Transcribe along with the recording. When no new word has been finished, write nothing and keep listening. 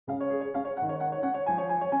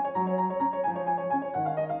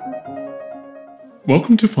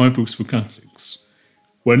Welcome to 5 Books for Catholics,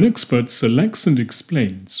 where an expert selects and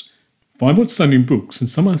explains 5 outstanding books in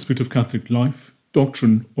some aspect of Catholic life,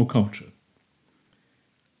 doctrine, or culture.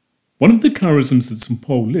 One of the charisms that St.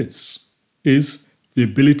 Paul lists is the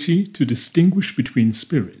ability to distinguish between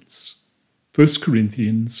spirits, 1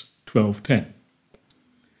 Corinthians 12:10.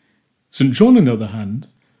 St. John, on the other hand,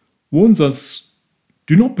 warns us,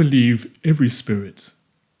 do not believe every spirit,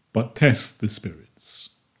 but test the spirits.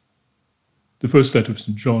 The first letter of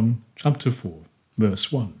St. John, chapter 4,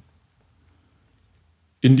 verse 1.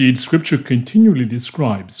 Indeed, Scripture continually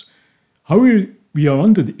describes how we are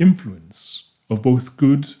under the influence of both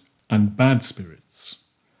good and bad spirits.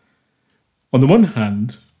 On the one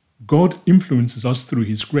hand, God influences us through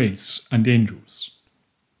His grace and angels.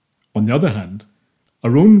 On the other hand,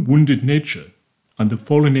 our own wounded nature and the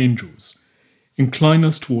fallen angels incline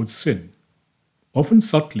us towards sin, often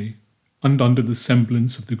subtly and under the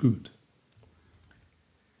semblance of the good.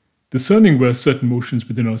 Discerning where certain motions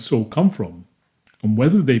within our soul come from and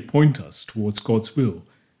whether they point us towards God's will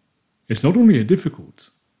is not only a difficult,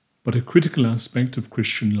 but a critical aspect of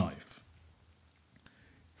Christian life.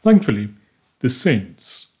 Thankfully, the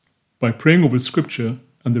saints, by praying over Scripture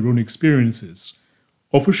and their own experiences,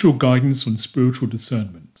 offer sure guidance on spiritual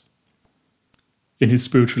discernment. In his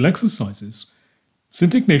spiritual exercises,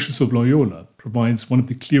 St. Ignatius of Loyola provides one of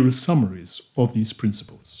the clearest summaries of these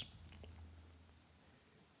principles.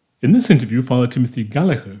 In this interview, Father Timothy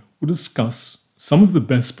Gallagher will discuss some of the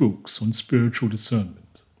best books on spiritual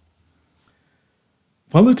discernment.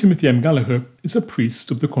 Father Timothy M. Gallagher is a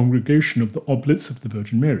priest of the Congregation of the Oblates of the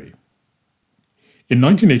Virgin Mary. In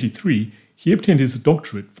 1983, he obtained his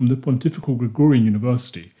doctorate from the Pontifical Gregorian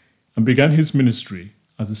University and began his ministry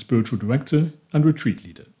as a spiritual director and retreat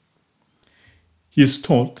leader. He is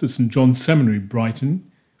taught at St. John's Seminary,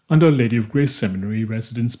 Brighton, and Our Lady of Grace Seminary,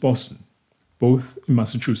 Residence, Boston, both in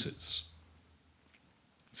Massachusetts.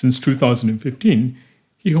 Since 2015,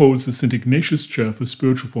 he holds the St. Ignatius Chair for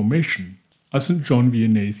Spiritual Formation at St. John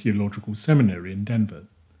Vianney Theological Seminary in Denver.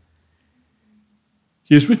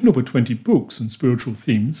 He has written over 20 books on spiritual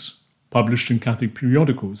themes, published in Catholic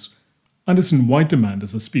periodicals, and is in wide demand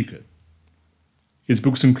as a speaker. His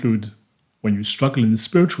books include When You Struggle in the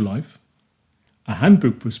Spiritual Life, A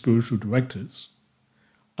Handbook for Spiritual Directors,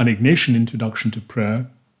 An Ignatian Introduction to Prayer,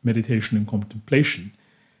 Meditation and Contemplation,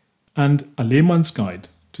 and A Layman's Guide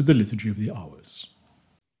to the Liturgy of the Hours.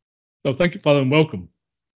 Well, thank you, Father, and welcome.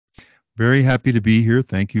 Very happy to be here.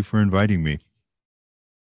 Thank you for inviting me.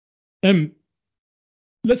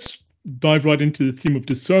 Let's dive right into the theme of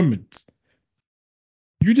discernment.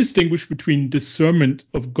 You distinguish between discernment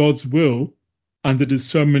of God's will and the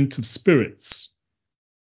discernment of spirits.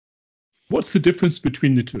 What's the difference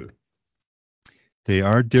between the two? They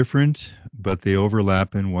are different, but they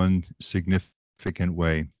overlap in one significant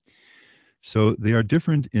way. So they are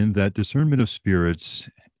different in that discernment of spirits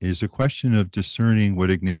is a question of discerning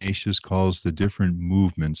what Ignatius calls the different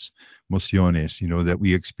movements, mociones, that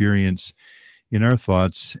we experience in our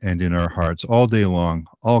thoughts and in our hearts all day long.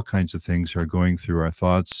 All kinds of things are going through our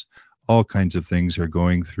thoughts. All kinds of things are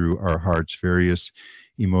going through our hearts, various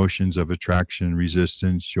emotions of attraction,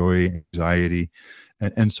 resistance, joy, anxiety,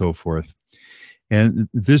 and so forth. And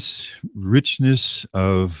this richness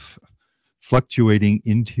of fluctuating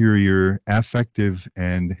interior affective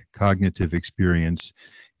and cognitive experience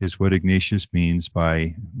is what Ignatius means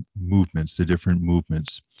by movements, the different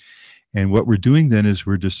movements. And what we're doing then is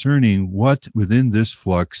we're discerning what within this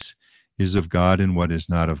flux is of God and what is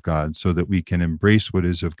not of God, so that we can embrace what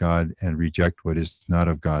is of God and reject what is not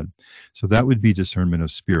of God. So that would be discernment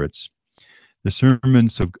of spirits.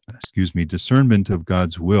 Discernment of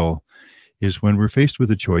God's will is when we're faced with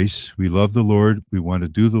a choice. We love the Lord, we want to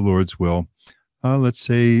do the Lord's will. Let's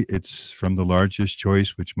say it's from the largest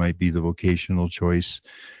choice, which might be the vocational choice,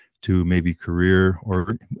 to maybe career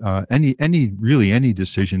or any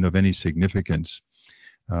decision of any significance.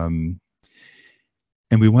 And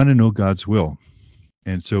we want to know God's will.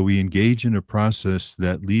 And so we engage in a process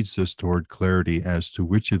that leads us toward clarity as to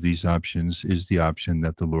which of these options is the option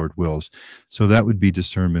that the Lord wills. So that would be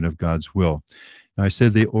discernment of God's will. Now, I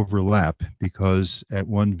said they overlap because at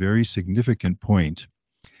one very significant point,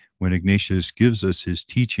 when Ignatius gives us his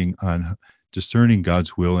teaching on discerning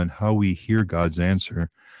God's will and how we hear God's answer,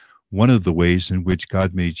 one of the ways in which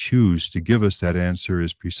God may choose to give us that answer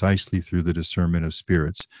is precisely through the discernment of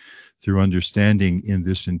spirits, through understanding in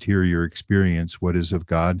this interior experience what is of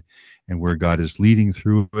God and where God is leading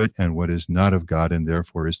through it and what is not of God and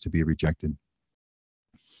therefore is to be rejected.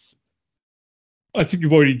 I think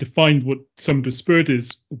you've already defined what discernment of spirit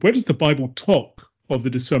is. Where does the Bible talk of the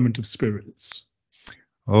discernment of spirits?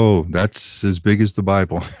 Oh, that's as big as the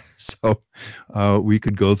Bible. So we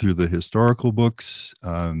could go through the historical books.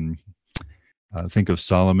 Think of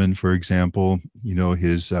Solomon, for example,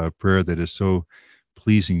 his prayer that is so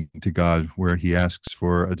pleasing to God, where he asks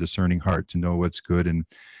for a discerning heart to know what's good and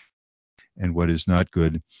what is not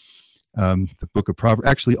good. The book of Proverbs,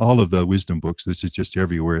 actually all of the wisdom books, this is just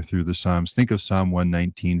everywhere through the Psalms. Think of Psalm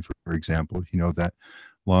 119, for example, that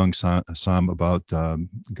long psalm about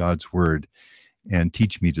God's word, and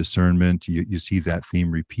teach me discernment. You see that theme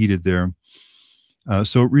repeated there.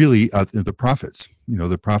 So really, the prophets,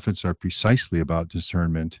 the prophets are precisely about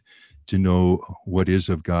discernment, to know what is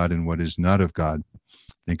of God and what is not of God.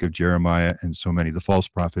 Think of Jeremiah and so many, the false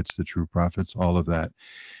prophets, the true prophets, all of that.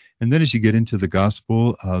 And then as you get into the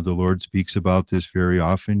gospel, the Lord speaks about this very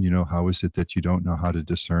often. How is it that you don't know how to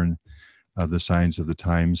discern the signs of the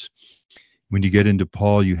times? When you get into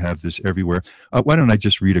Paul, you have this everywhere. Why don't I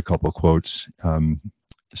just read a couple quotes?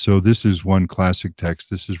 So this is one classic text.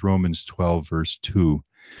 This is Romans 12, verse 2.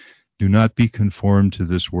 Do not be conformed to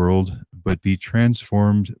this world, but be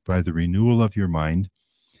transformed by the renewal of your mind,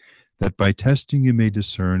 that by testing you may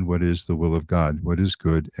discern what is the will of God, what is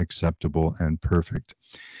good, acceptable, and perfect.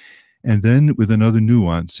 And then with another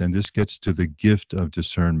nuance, and this gets to the gift of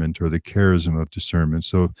discernment, or the charism of discernment.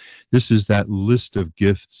 So this is that list of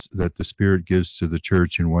gifts that the Spirit gives to the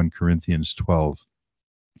church in 1 Corinthians 12.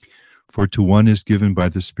 For to one is given by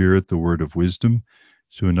the Spirit the word of wisdom,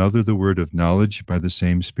 to another the word of knowledge by the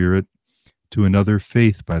same Spirit, to another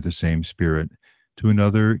faith by the same Spirit, to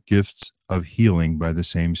another gifts of healing by the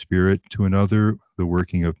same Spirit, to another the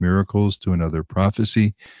working of miracles, to another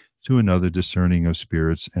prophecy, to another discerning of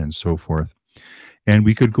spirits, and so forth. And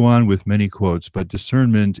we could go on with many quotes, but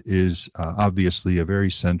discernment is obviously a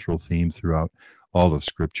very central theme throughout all of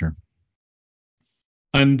Scripture.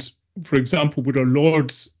 And for example, would our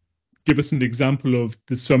Lord give us an example of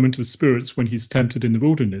discernment of spirits when he's tempted in the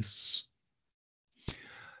wilderness?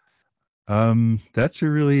 That's a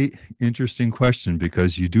really interesting question,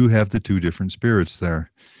 because you do have the two different spirits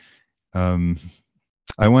there.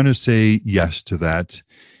 I want to say yes to that.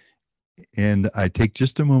 And I take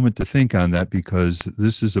just a moment to think on that, because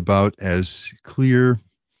this is about as clear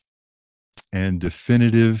and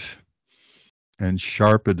definitive and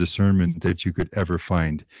sharp a discernment that you could ever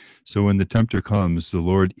find. So when the tempter comes, the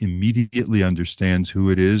Lord immediately understands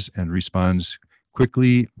who it is and responds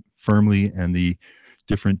quickly, firmly, and the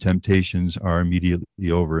different temptations are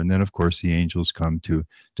immediately over. And then, of course, the angels come to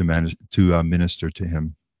minister to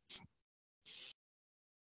him.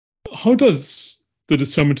 How does the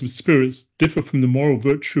discernment of spirits differ from the moral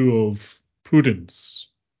virtue of prudence?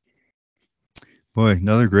 Boy,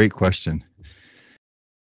 another great question.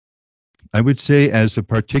 I would say as a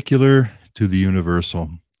particular to the universal.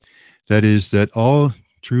 That is, that all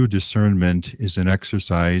true discernment is an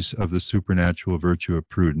exercise of the supernatural virtue of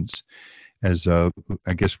prudence. As I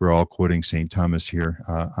guess we're all quoting St. Thomas here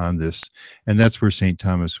on this. And that's where St.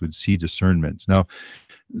 Thomas would see discernment. Now,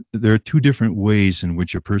 there are two different ways in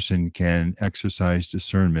which a person can exercise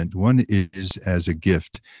discernment. One is as a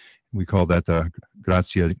gift. We call that the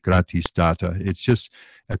gratia gratis data. It's just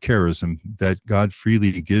a charism that God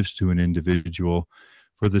freely gives to an individual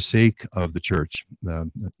for the sake of the church.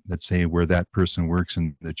 Let's say where that person works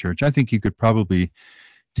in the church. I think you could probably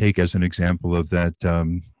take as an example of that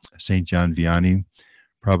St. John Vianney,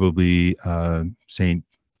 probably St.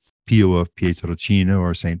 Pio of Pietrelcina,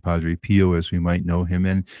 or St. Padre Pio as we might know him,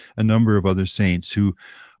 and a number of other saints who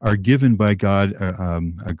are given by God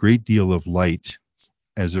a great deal of light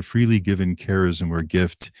as a freely given charism or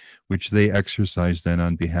gift, which they exercise then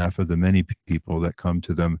on behalf of the many people that come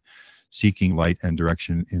to them seeking light and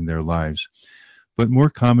direction in their lives. But more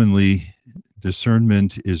commonly,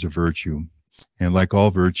 discernment is a virtue. And like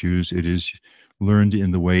all virtues, it is learned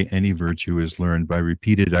in the way any virtue is learned, by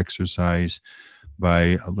repeated exercise,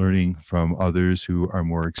 by learning from others who are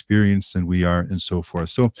more experienced than we are, and so forth.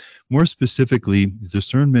 So more specifically,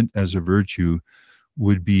 discernment as a virtue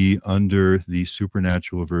would be under the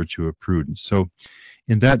supernatural virtue of prudence. So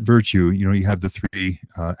in that virtue, you have the three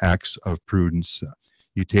acts of prudence.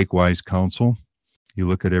 You take wise counsel, you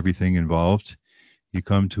look at everything involved, you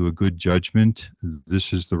come to a good judgment.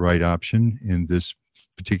 This is the right option in this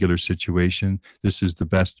particular situation. This is the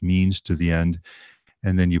best means to the end.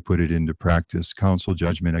 And then you put it into practice: counsel,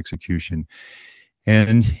 judgment, execution.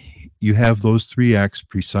 And you have those three acts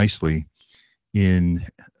precisely in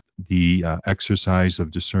the exercise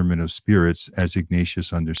of discernment of spirits, as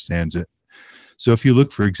Ignatius understands it. So if you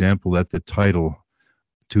look, for example, at the title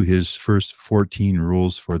to his first 14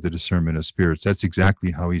 rules for the discernment of spirits, that's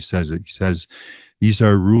exactly how he says it. He says, these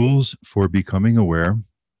are rules for becoming aware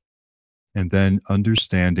and then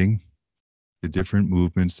understanding the different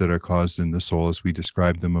movements that are caused in the soul as we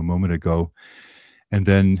described them a moment ago. And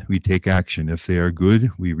then we take action. If they are good,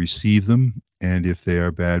 we receive them. And if they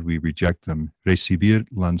are bad, we reject them. Recibir,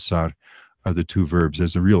 lanzar are the two verbs.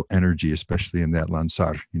 There's a real energy, especially in that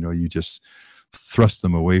lanzar. You just thrust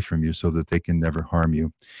them away from you so that they can never harm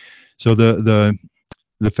you. So the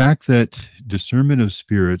fact that discernment of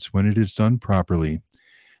spirits, when it is done properly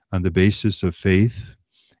on the basis of faith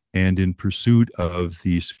and in pursuit of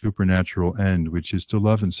the supernatural end, which is to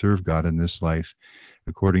love and serve God in this life,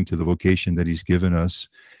 according to the vocation that he's given us,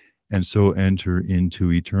 and so enter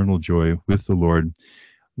into eternal joy with the Lord.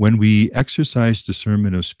 When we exercise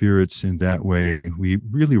discernment of spirits in that way, we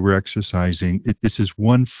really were exercising, this is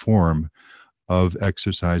one form of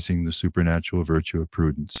exercising the supernatural virtue of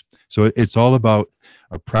prudence. So it's all about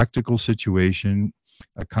a practical situation,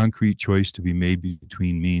 a concrete choice to be made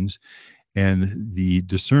between means, and the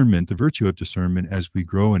discernment, the virtue of discernment, as we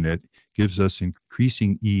grow in it, gives us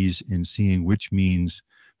increasing ease in seeing which means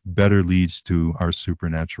better leads to our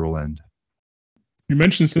supernatural end. You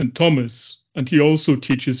mentioned St. Thomas, and he also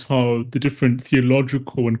teaches how the different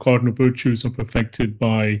theological and cardinal virtues are perfected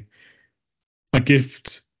by a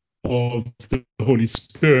gift of the Holy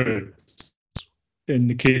Spirit. In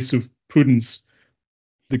the case of prudence,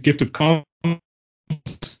 the gift of counsel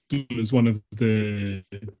is one of the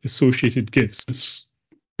associated gifts. Does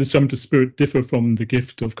the discernment of spirit differ from the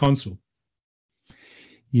gift of counsel?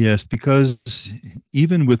 Yes, because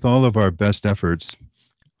even with all of our best efforts,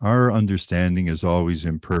 our understanding is always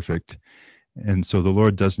imperfect. And so the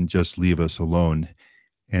Lord doesn't just leave us alone.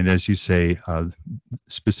 And as you say,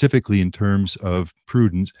 specifically in terms of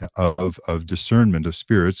prudence, of discernment of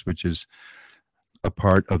spirits, which is a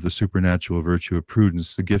part of the supernatural virtue of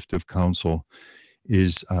prudence, the gift of counsel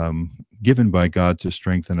is given by God to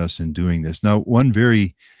strengthen us in doing this. Now, one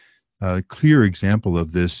very clear example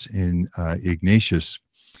of this in Ignatius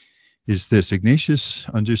is this. Ignatius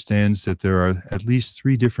understands that there are at least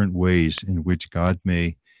three different ways in which God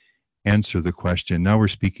may answer the question. Now we're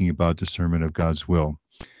speaking about discernment of God's will.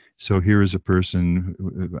 So here is a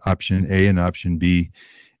person, option A and option B,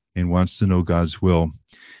 and wants to know God's will.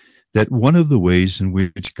 That one of the ways in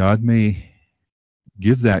which God may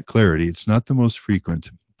give that clarity, it's not the most frequent,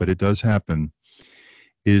 but it does happen,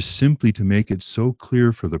 is simply to make it so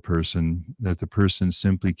clear for the person that the person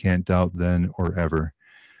simply can't doubt then or ever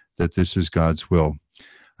that this is God's will.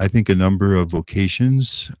 I think a number of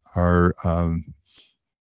vocations are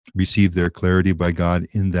receive their clarity by God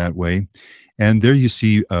in that way. And there you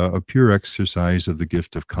see a pure exercise of the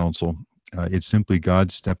gift of counsel. It's simply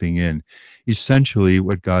God stepping in. Essentially,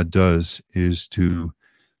 what God does is to,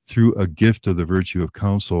 through a gift of the virtue of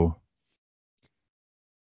counsel,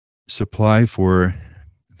 supply for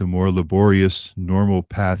the more laborious, normal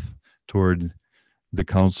path toward the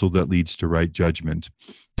counsel that leads to right judgment.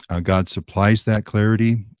 God supplies that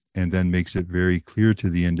clarity and then makes it very clear to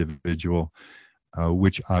the individual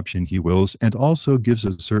which option he wills, and also gives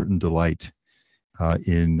a certain delight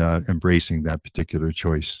in embracing that particular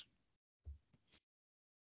choice.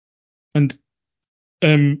 And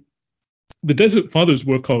the Desert Fathers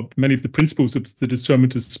work out many of the principles of the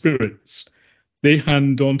discernment of spirits. They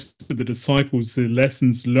hand on to the disciples the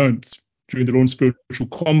lessons learnt during their own spiritual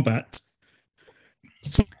combat.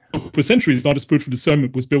 So for centuries, that spiritual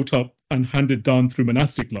discernment was built up and handed down through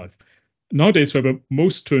monastic life. Nowadays, however,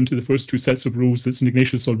 most turn to the first two sets of rules that St.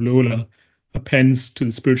 Ignatius of Loyola appends to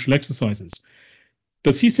the spiritual exercises.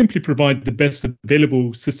 Does he simply provide the best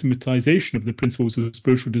available systematization of the principles of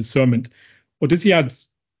spiritual discernment, or does he add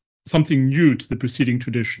something new to the preceding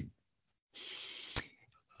tradition?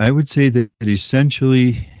 I would say that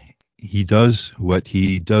essentially he does what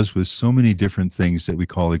he does with so many different things that we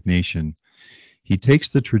call Ignatian. He takes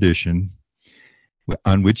the tradition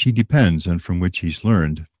on which he depends and from which he's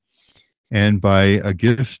learned, and by a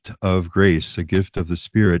gift of grace, a gift of the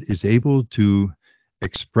Spirit, is able to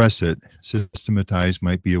express it, systematize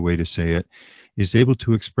might be a way to say it, is able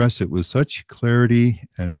to express it with such clarity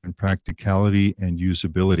and practicality and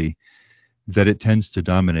usability that it tends to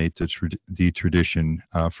dominate the tradition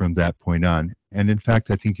from that point on. And in fact,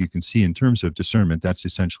 I think you can see in terms of discernment, that's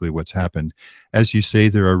essentially what's happened. As you say,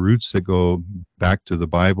 there are roots that go back to the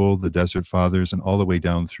Bible, the Desert Fathers, and all the way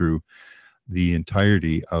down through the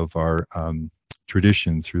entirety of our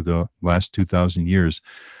tradition through the last 2,000 years.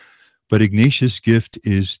 But Ignatius' gift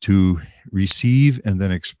is to receive and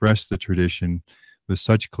then express the tradition with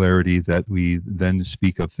such clarity that we then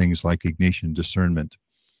speak of things like Ignatian discernment.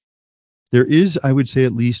 There is, I would say,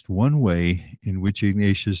 at least one way in which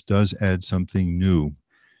Ignatius does add something new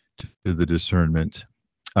to the discernment.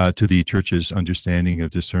 to the church's understanding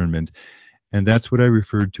of discernment. And that's what I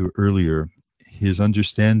referred to earlier, his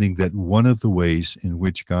understanding that one of the ways in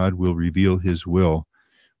which God will reveal his will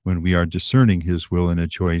when we are discerning his will in a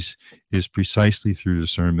choice is precisely through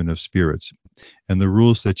discernment of spirits. And the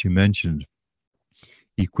rules that you mentioned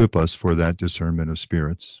equip us for that discernment of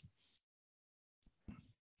spirits.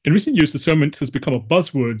 In recent years, discernment has become a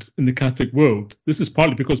buzzword in the Catholic world. This is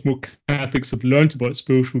partly because more Catholics have learned about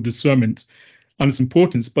spiritual discernment and its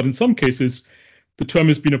importance, but in some cases, the term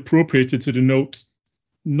has been appropriated to denote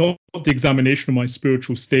not the examination of my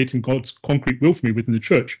spiritual state and God's concrete will for me within the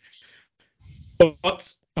church,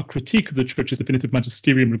 but a critique of the church's definitive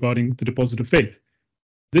magisterium regarding the deposit of faith.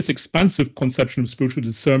 This expansive conception of spiritual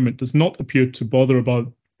discernment does not appear to bother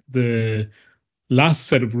about the last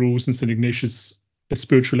set of rules in St. Ignatius'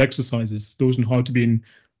 spiritual exercises, those on how to be in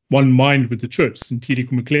one mind with the church, Sintiri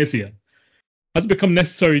cum ecclesia. Has it become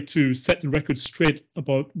necessary to set the record straight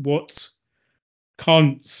about what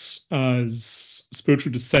counts as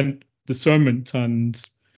spiritual discernment and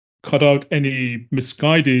cut out any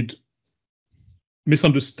misguided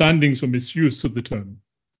misunderstandings or misuse of the term?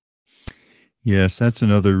 Yes, that's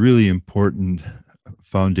another really important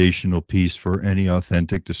foundational piece for any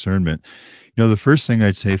authentic discernment. You know, the first thing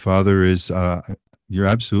I'd say, Father, is you're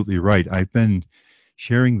absolutely right. I've been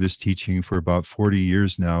sharing this teaching for about 40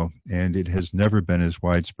 years now, and it has never been as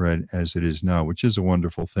widespread as it is now, which is a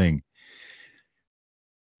wonderful thing.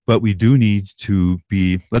 But we do need to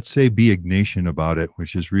be, let's say, be Ignatian about it,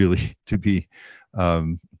 which is really to be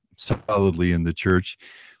solidly in the church.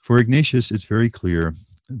 For Ignatius, it's very clear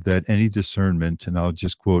that any discernment, and I'll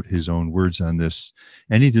just quote his own words on this,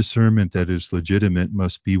 any discernment that is legitimate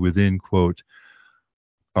must be within, quote,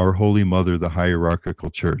 our Holy Mother, the hierarchical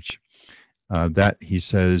church. That, he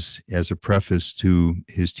says, as a preface to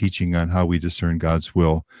his teaching on how we discern God's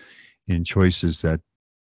will in choices that.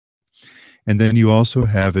 And then you also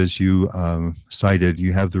have, as you cited,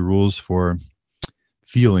 you have the rules for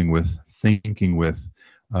feeling with, thinking with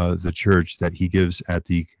the church that he gives at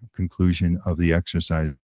the conclusion of the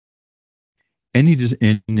exercise. In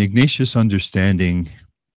Ignatius' understanding,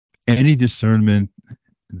 any discernment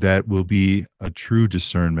that will be a true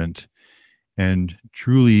discernment and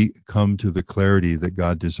truly come to the clarity that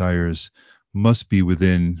God desires must be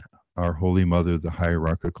within our Holy Mother, the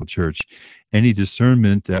hierarchical church. Any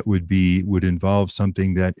discernment that would involve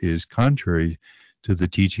something that is contrary to the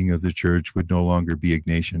teaching of the church would no longer be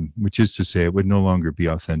Ignatian, which is to say it would no longer be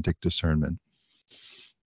authentic discernment.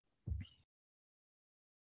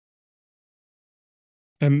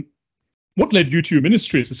 What led you to your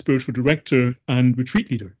ministry as a spiritual director and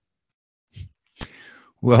retreat leader?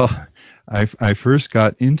 Well, I first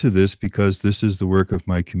got into this because this is the work of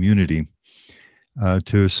my community.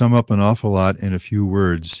 To sum up an awful lot in a few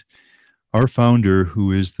words, our founder,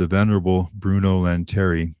 who is the Venerable Bruno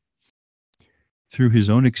Lanteri, through his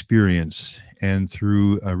own experience and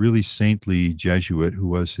through a really saintly Jesuit who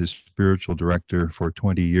was his spiritual director for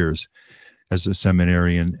 20 years as a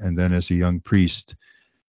seminarian and then as a young priest,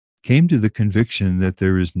 came to the conviction that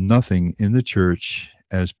there is nothing in the church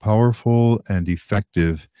as powerful and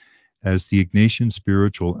effective as the Ignatian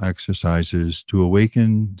spiritual exercises to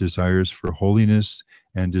awaken desires for holiness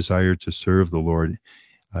and desire to serve the Lord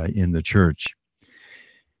in the church.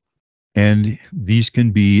 And these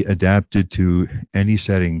can be adapted to any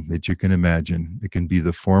setting that you can imagine. It can be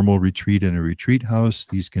the formal retreat in a retreat house.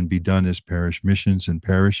 These can be done as parish missions in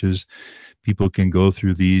parishes. People can go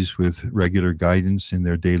through these with regular guidance in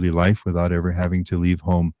their daily life without ever having to leave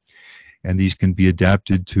home. And these can be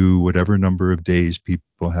adapted to whatever number of days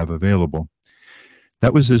people have available.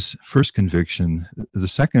 That was his first conviction. The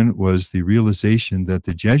second was the realization that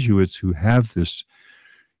the Jesuits who have this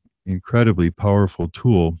incredibly powerful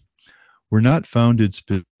tool were not founded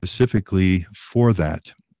specifically for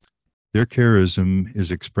that. Their charism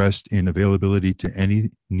is expressed in availability to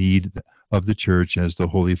any need of the church as the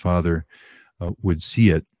Holy Father would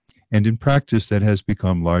see it. And in practice, that has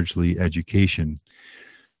become largely education.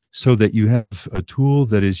 So that you have a tool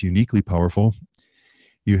that is uniquely powerful.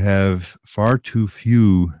 You have far too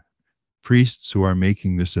few priests who are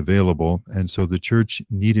making this available. And so the church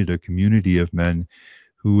needed a community of men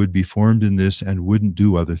who would be formed in this and wouldn't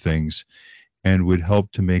do other things and would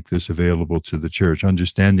help to make this available to the church,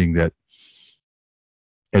 understanding that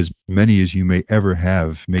as many as you may ever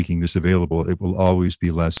have making this available, it will always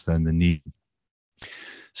be less than the need.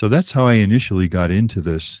 So that's how I initially got into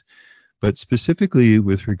this. But specifically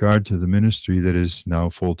with regard to the ministry that is now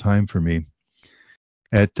full-time for me,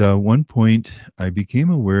 at one point I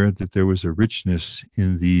became aware that there was a richness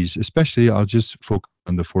in these, especially I'll just focus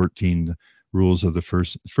on the 14 rules of the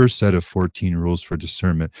first set of 14 rules for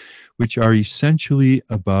discernment, which are essentially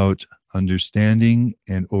about understanding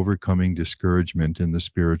and overcoming discouragement in the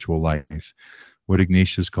spiritual life, what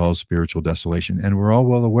Ignatius calls spiritual desolation. And we're all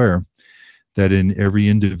well aware that in every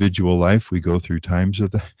individual life we go through times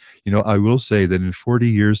of that. I will say that in 40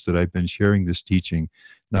 years that I've been sharing this teaching,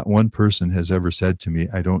 not one person has ever said to me,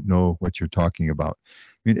 I don't know what you're talking about.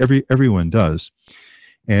 I mean, everyone does.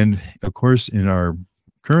 And of course, in our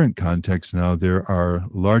current context now, there are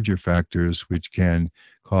larger factors which can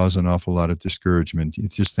cause an awful lot of discouragement. You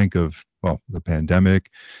just think of, well, the pandemic,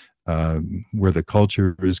 where the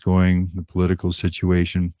culture is going, the political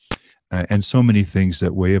situation, and so many things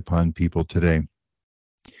that weigh upon people today.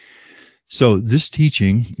 So this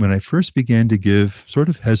teaching, when I first began to give sort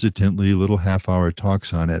of hesitantly little half-hour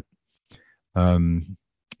talks on it,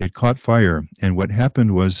 it caught fire. And what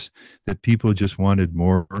happened was that people just wanted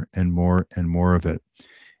more and more and more of it.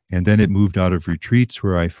 And then it moved out of retreats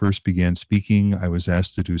where I first began speaking. I was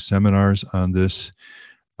asked to do seminars on this,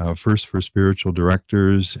 first for spiritual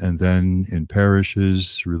directors, and then in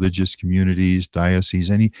parishes, religious communities, dioceses,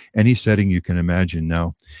 any setting you can imagine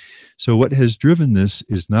now. So what has driven this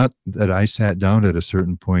is not that I sat down at a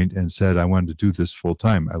certain point and said I wanted to do this full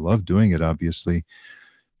time. I love doing it, obviously.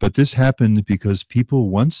 But this happened because people,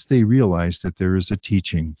 once they realized that there is a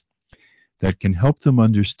teaching that can help them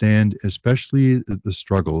understand, especially the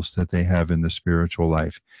struggles that they have in the spiritual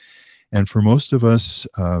life. And for most of us,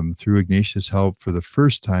 through Ignatius' help, for the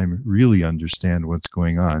first time, really understand what's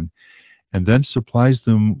going on, and then supplies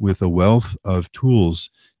them with a wealth of tools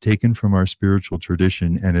taken from our spiritual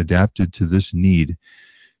tradition and adapted to this need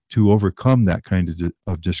to overcome that kind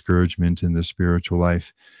of discouragement in the spiritual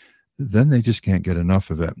life, then they just can't get enough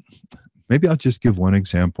of it. Maybe I'll just give one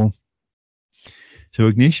example. So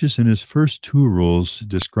Ignatius, in his first two rules,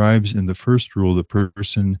 describes in the first rule the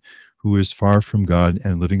person who is far from God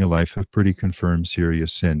and living a life of pretty confirmed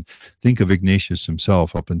serious sin. Think of Ignatius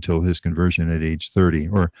himself up until his conversion at age 30,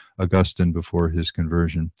 or Augustine before his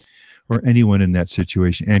conversion, or anyone in that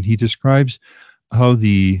situation. And he describes how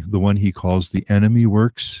the one he calls the enemy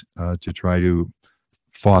works to try to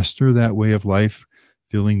foster that way of life,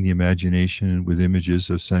 filling the imagination with images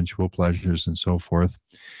of sensual pleasures and so forth.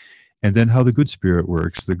 And then how the good spirit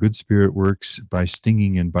works. The good spirit works by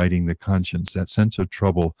stinging and biting the conscience, that sense of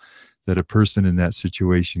trouble that a person in that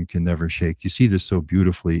situation can never shake. You see this so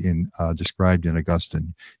beautifully described in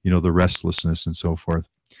Augustine, the restlessness and so forth.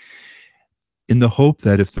 In the hope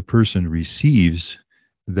that if the person receives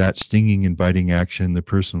that stinging and biting action, the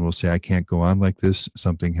person will say, I can't go on like this,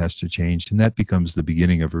 something has to change, and that becomes the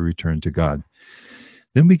beginning of a return to God.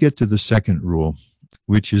 Then we get to the second rule,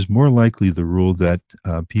 which is more likely the rule that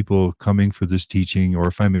people coming for this teaching, or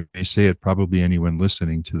if I may say it, probably anyone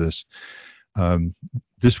listening to this,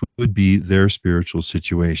 this would be their spiritual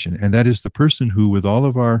situation. And that is the person who, with all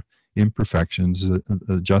of our imperfections,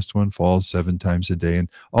 the just one falls 7 times a day and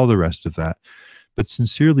all the rest of that, but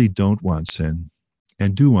sincerely don't want sin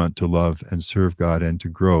and do want to love and serve God and to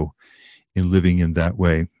grow in living in that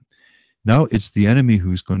way. Now it's the enemy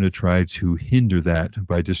who's going to try to hinder that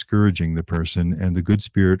by discouraging the person, and the good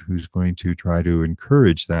spirit who's going to try to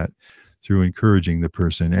encourage that through encouraging the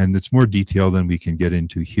person. And it's more detail than we can get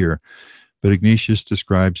into here. But Ignatius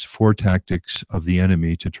describes 4 tactics of the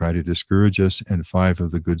enemy to try to discourage us, and 5 of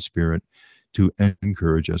the good spirit to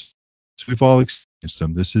encourage us. So we've all experienced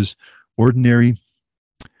them. This is ordinary,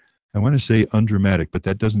 I want to say undramatic, but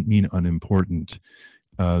that doesn't mean unimportant.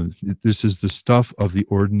 This is the stuff of the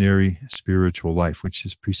ordinary spiritual life, which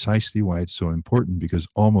is precisely why it's so important, because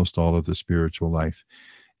almost all of the spiritual life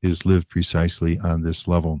is lived precisely on this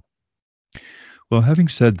level. Well, having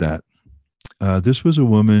said that, this was a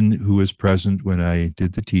woman who was present when I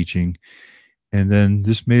did the teaching, and then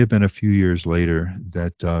this may have been a few years later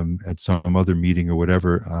that at some other meeting or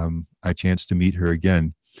whatever, I chanced to meet her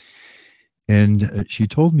again. And she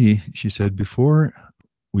told me, she said, before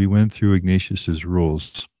we went through Ignatius's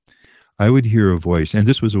rules, I would hear a voice, and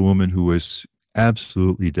this was a woman who was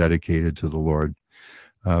absolutely dedicated to the Lord,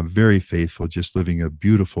 very faithful, just living a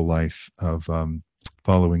beautiful life of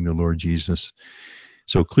following the Lord Jesus.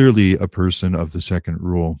 So clearly a person of the second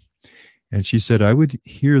rule. And she said, I would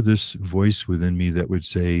hear this voice within me that would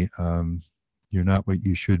say, you're not what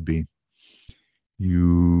you should be.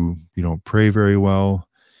 You don't pray very well.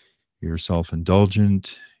 You're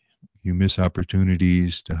self-indulgent. You miss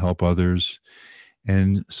opportunities to help others,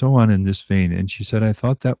 and so on in this vein. And she said, I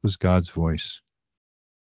thought that was God's voice.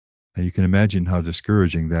 And you can imagine how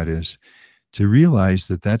discouraging that is, to realize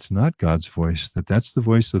that that's not God's voice, that that's the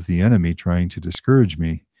voice of the enemy trying to discourage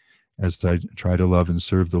me as I try to love and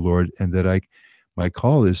serve the Lord, and that My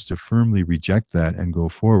call is to firmly reject that and go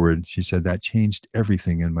forward. She said that changed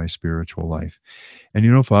everything in my spiritual life.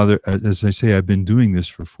 And Father, as I say, I've been doing this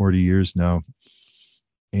for 40 years now.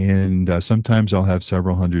 And sometimes I'll have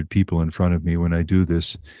several hundred people in front of me when I do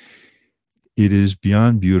this. It is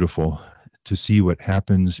beyond beautiful to see what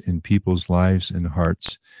happens in people's lives and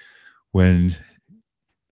hearts when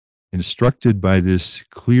instructed by this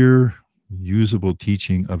clear, usable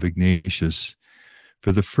teaching of Ignatius.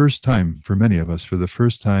 For the first time, for many of us, for the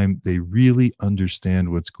first time, they really understand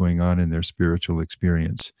what's going on in their spiritual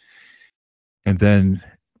experience. And then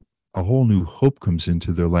a whole new hope comes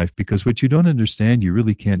into their life, because what you don't understand, you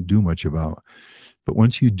really can't do much about. But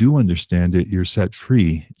once you do understand it, you're set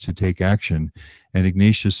free to take action. And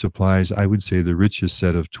Ignatius supplies, I would say, the richest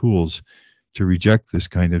set of tools to reject this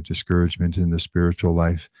kind of discouragement in the spiritual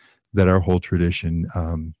life that our whole tradition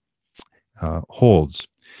holds.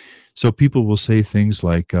 So people will say things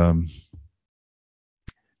like,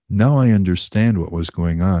 now I understand what was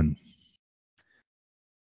going on.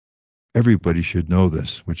 Everybody should know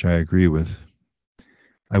this, which I agree with.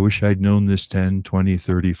 I wish I'd known this 10, 20,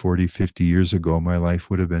 30, 40, 50 years ago. My life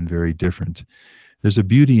would have been very different. There's a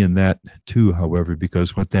beauty in that too, however,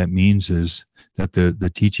 because what that means is that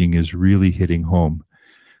the teaching is really hitting home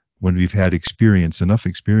when we've had enough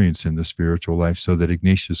experience in the spiritual life, so that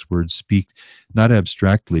Ignatius' words speak not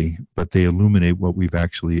abstractly, but they illuminate what we've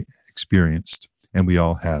actually experienced, and we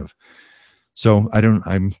all have. So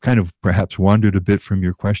I'm kind of perhaps wandered a bit from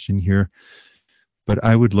your question here, but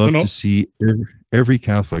I would love to No. see every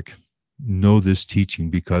Catholic know this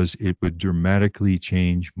teaching, because it would dramatically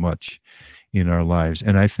change much in our lives.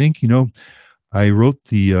 And I think, I wrote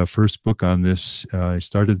the first book on this. I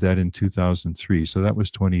started that in 2003, so that was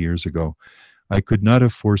 20 years ago. I could not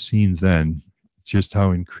have foreseen then just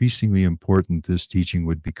how increasingly important this teaching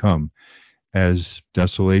would become as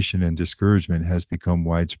desolation and discouragement has become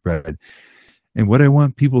widespread. And what I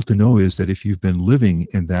want people to know is that if you've been living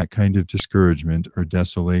in that kind of discouragement or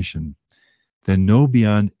desolation, then know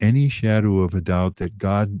beyond any shadow of a doubt that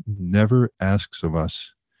God never asks of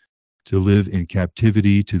us to live in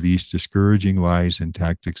captivity to these discouraging lies and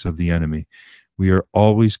tactics of the enemy. We are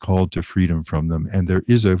always called to freedom from them, and there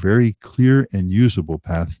is a very clear and usable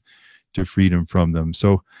path to freedom from them.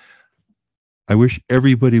 So I wish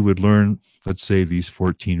everybody would learn, let's say, these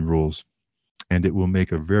 14 rules, and it will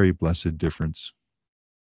make a very blessed difference.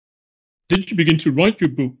 Did you begin to write your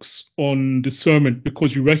books on discernment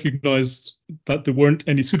because you recognized that there weren't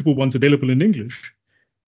any suitable ones available in English?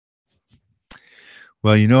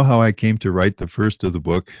 Well, you know how I came to write the first of the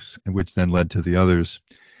books, which then led to the others.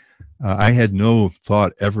 I had no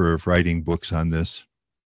thought ever of writing books on this.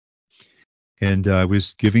 And I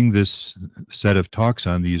was giving this set of talks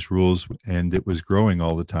on these rules, and it was growing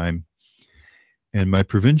all the time. And my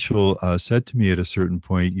provincial said to me at a certain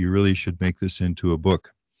point, you really should make this into a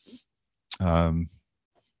book. I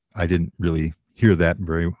didn't really hear that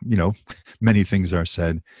very, many things are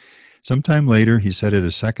said. Sometime later, he said it a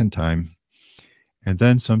second time. And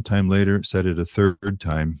then sometime later, said it a third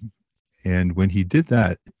time. And when he did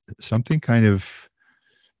that, something kind of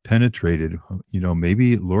penetrated,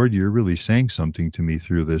 maybe, Lord, you're really saying something to me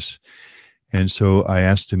through this. And so I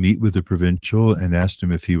asked to meet with the provincial and asked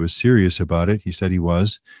him if he was serious about it. He said he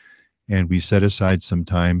was. And we set aside some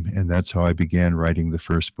time, and that's how I began writing the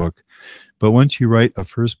first book. But once you write a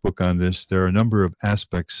first book on this, there are a number of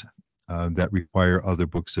aspects that require other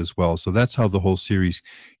books as well. So that's how the whole series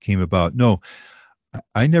came about. No,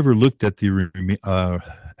 I never looked at the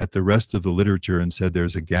rest of the literature and said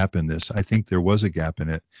there's a gap in this. I think there was a gap in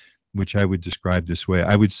it, which I would describe this way.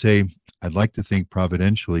 I would say, I'd like to think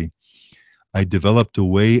providentially, I developed a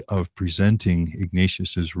way of presenting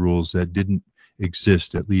Ignatius's rules that didn't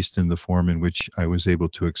exist, at least in the form in which I was able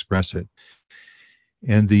to express it.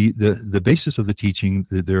 And the basis of the teaching,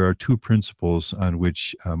 there are two principles on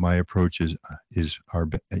which my approach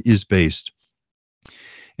is based.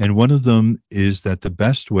 And one of them is that the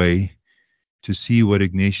best way to see what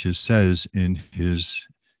Ignatius says in his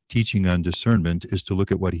teaching on discernment is to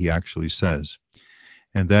look at what he actually says.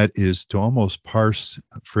 And that is to almost parse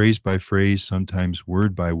phrase by phrase, sometimes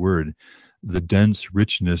word by word, the dense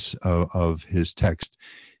richness of his text.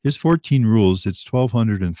 His 14 rules, it's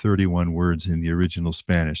 1,231 words in the original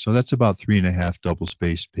Spanish. So that's about 3.5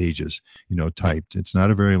 double-spaced pages, typed. It's not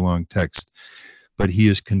a very long text, but he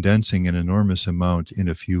is condensing an enormous amount in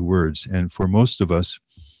a few words. And for most of us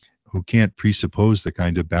who can't presuppose the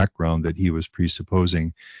kind of background that he was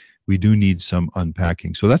presupposing, we do need some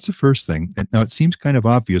unpacking. So that's the first thing. And now it seems kind of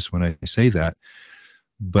obvious when I say that,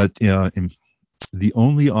 but the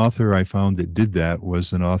only author I found that did that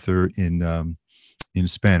was an author in in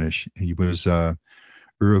Spanish. He was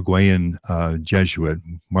Uruguayan Jesuit,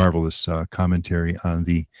 marvelous commentary on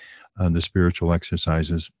the spiritual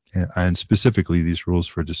exercises and specifically these rules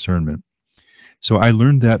for discernment. So I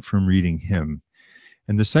learned that from reading him.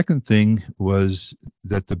 And the second thing was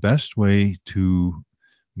that the best way to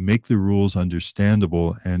make the rules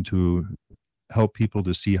understandable and to help people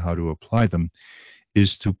to see how to apply them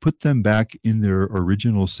is to put them back in their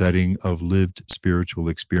original setting of lived spiritual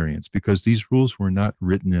experience, because these rules were not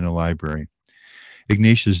written in a library.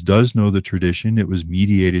 Ignatius does know the tradition. It was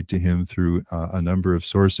mediated to him through a number of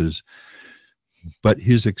sources, but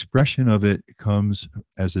his expression of it comes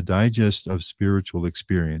as a digest of spiritual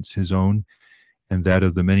experience, his own and that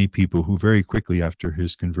of the many people who very quickly after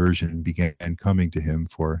his conversion began coming to him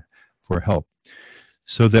for help.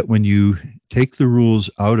 So that when you take the rules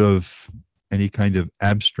out of any kind of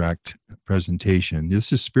abstract presentation,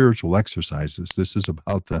 this is spiritual exercises. This is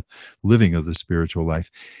about the living of the spiritual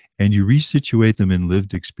life. And you resituate them in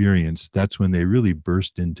lived experience, that's when they really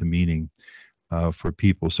burst into meaning for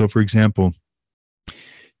people. So, for example,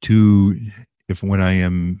 if when I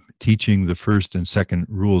am teaching the first and second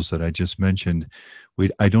rules that I just mentioned,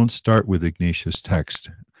 I don't start with Ignatius' text.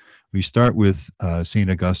 We start with St.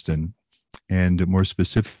 Augustine, and more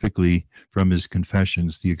specifically from his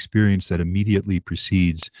Confessions, the experience that immediately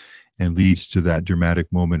precedes and leads to that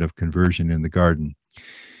dramatic moment of conversion in the garden.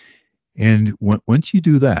 And once you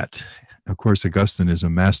do that, of course, Augustine is a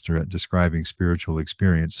master at describing spiritual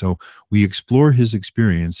experience. So we explore his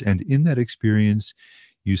experience, and in that experience,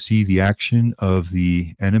 you see the action of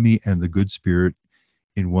the enemy and the good spirit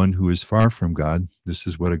in one who is far from God. This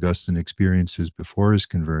is what Augustine experiences before his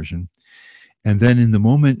conversion. And then in the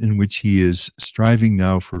moment in which he is striving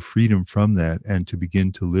now for freedom from that and to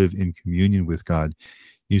begin to live in communion with God,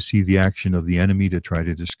 you see the action of the enemy to try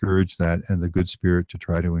to discourage that and the good spirit to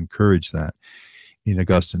try to encourage that in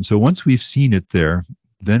Augustine. So once we've seen it there,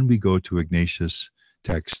 then we go to Ignatius'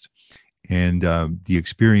 text, and the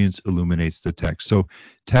experience illuminates the text. So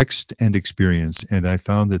text and experience, and I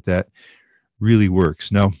found that really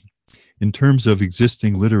works. Now, in terms of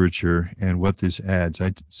existing literature and what this adds,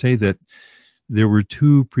 I'd say that there were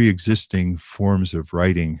two pre-existing forms of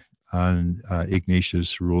writing on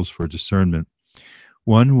Ignatius' rules for discernment.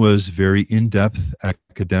 One was very in-depth,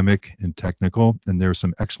 academic, and technical, and there's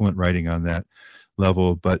some excellent writing on that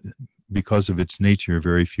level, but because of its nature,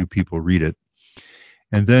 very few people read it.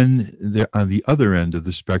 And then on the other end of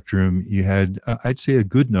the spectrum, you had, I'd say, a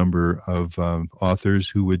good number of authors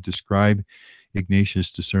who would describe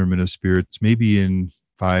Ignatius' discernment of spirits, maybe in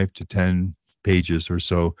 5 to 10 pages or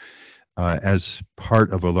so, as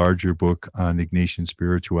part of a larger book on Ignatian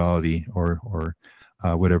spirituality or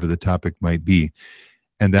whatever the topic might be.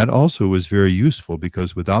 And that also was very useful,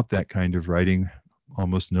 because without that kind of writing,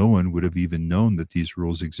 almost no one would have even known that these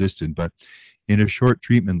rules existed. But in a short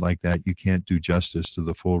treatment like that, you can't do justice to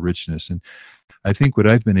the full richness. And I think what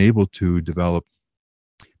I've been able to develop,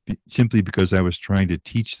 simply because I was trying to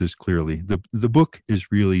teach this clearly, the book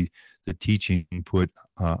is really the teaching put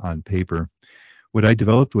on paper. What I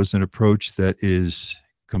developed was an approach that is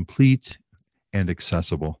complete and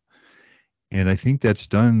accessible. And I think that's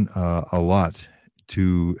done a lot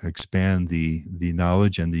to expand the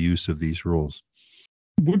knowledge and the use of these rules.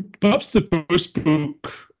 Would perhaps the first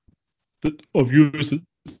book of yours that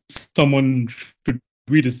someone should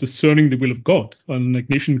read is Discerning the Will of God, an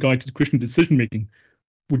Ignatian Guide to Christian Decision Making?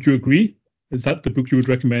 Would you agree? Is that the book you would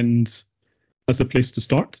recommend as a place to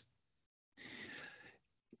start?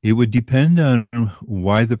 It would depend on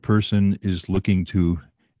why the person is looking to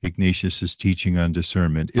Ignatius's teaching on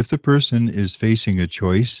discernment. If the person is facing a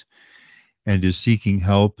choice and is seeking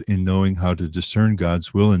help in knowing how to discern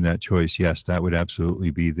God's will in that choice, yes, that would absolutely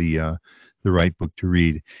be the right book to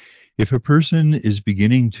read. If a person is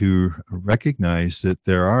beginning to recognize that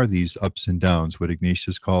there are these ups and downs, what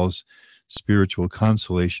Ignatius calls spiritual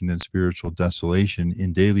consolation and spiritual desolation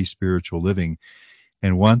in daily spiritual living,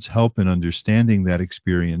 and wants help in understanding that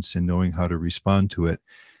experience and knowing how to respond to it,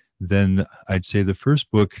 then I'd say the first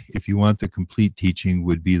book, if you want the complete teaching,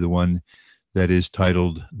 would be the one that is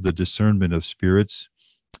titled The Discernment of Spirits,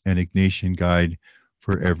 an Ignatian Guide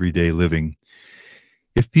for Everyday Living.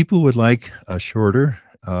 If people would like a shorter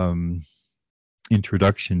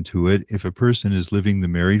introduction to it, if a person is living the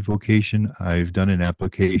married vocation, I've done an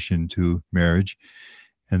application to marriage,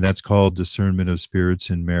 and that's called Discernment of Spirits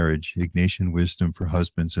in Marriage, Ignatian Wisdom for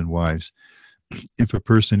Husbands and Wives. If a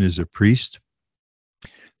person is a priest,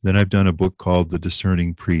 then I've done a book called The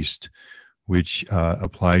Discerning Priest, which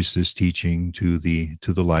applies this teaching to the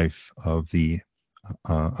life of the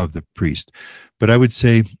priest. But I would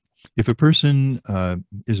say, if a person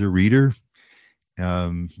is a reader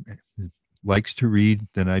likes to read,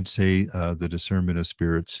 then I'd say the Discernment of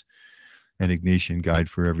Spirits and Ignatian Guide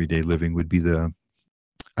for Everyday Living would be the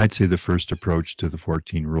first approach to the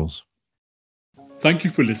 14 rules. Thank you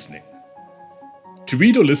for listening. To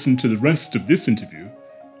read or listen to the rest of this interview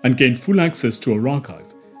and gain full access to our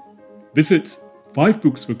archive, visit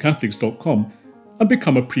 5booksforcatholics.com and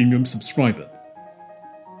become a premium subscriber.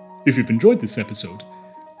 If you've enjoyed this episode,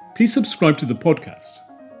 please subscribe to the podcast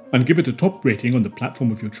and give it a top rating on the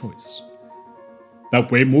platform of your choice.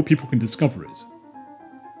 That way more people can discover it.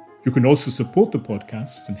 You can also support the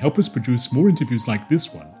podcast and help us produce more interviews like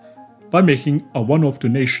this one by making a one-off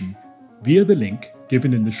donation via the link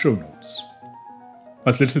given in the show notes.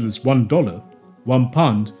 As little as $1,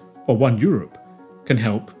 £1, or €1 can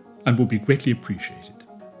help and will be greatly appreciated.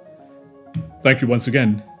 Thank you once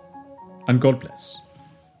again, and God bless.